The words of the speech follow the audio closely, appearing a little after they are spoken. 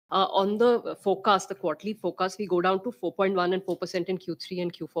On the forecast, the quarterly forecast, we go down to 4.1 and 4% in Q3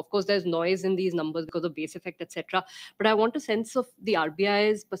 and Q4. Of course, there's noise in these numbers because of base effect, etc. But I want a sense of the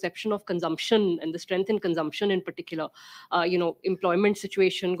RBI's perception of consumption and the strength in consumption in particular. Employment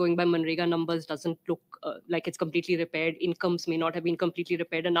situation going by Manrega numbers doesn't look like it's completely repaired. Incomes may not have been completely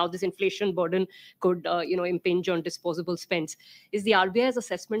repaired, and now this inflation burden could, impinge on disposable spends. Is the RBI's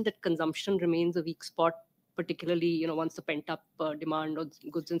assessment that consumption remains a weak spot, particularly once the pent up demand on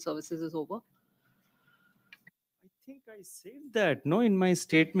goods and services is over? I think I said that in my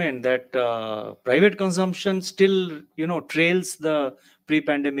statement that private consumption still trails the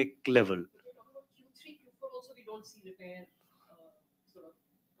pre-pandemic level. Q3, Q4 also we don't see repair sort of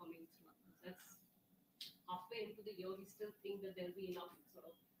coming through. That's halfway into the year. We still think that there'll be enough sort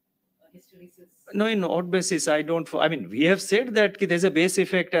of hysteresis. No, in odd basis, we have said that there's a base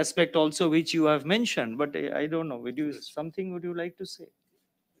effect aspect also, which you have mentioned, but I don't know. Would you like to say?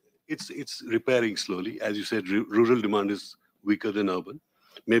 It's repairing slowly. As you said, rural demand is weaker than urban.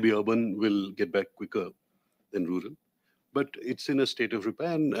 Maybe urban will get back quicker than rural, but it's in a state of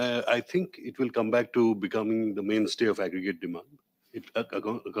repair, and I think it will come back to becoming the mainstay of aggregate demand. It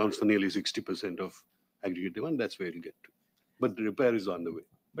accounts for nearly 60% of aggregate demand. That's where it'll get to. But the repair is on the way.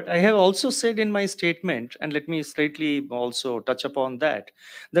 But I have also said in my statement, and let me slightly also touch upon that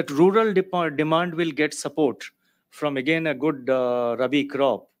rural demand will get support from, again, a good Rabi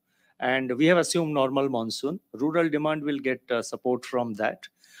crop. And we have assumed normal monsoon. Rural demand will get support from that.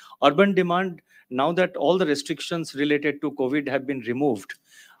 Urban demand, now that all the restrictions related to COVID have been removed,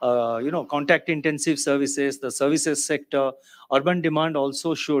 contact intensive services, the services sector, urban demand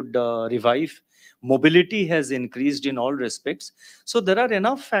also should revive. Mobility has increased in all respects. So there are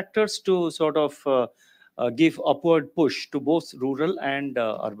enough factors to sort of give upward push to both rural and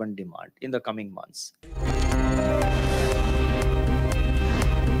urban demand in the coming months.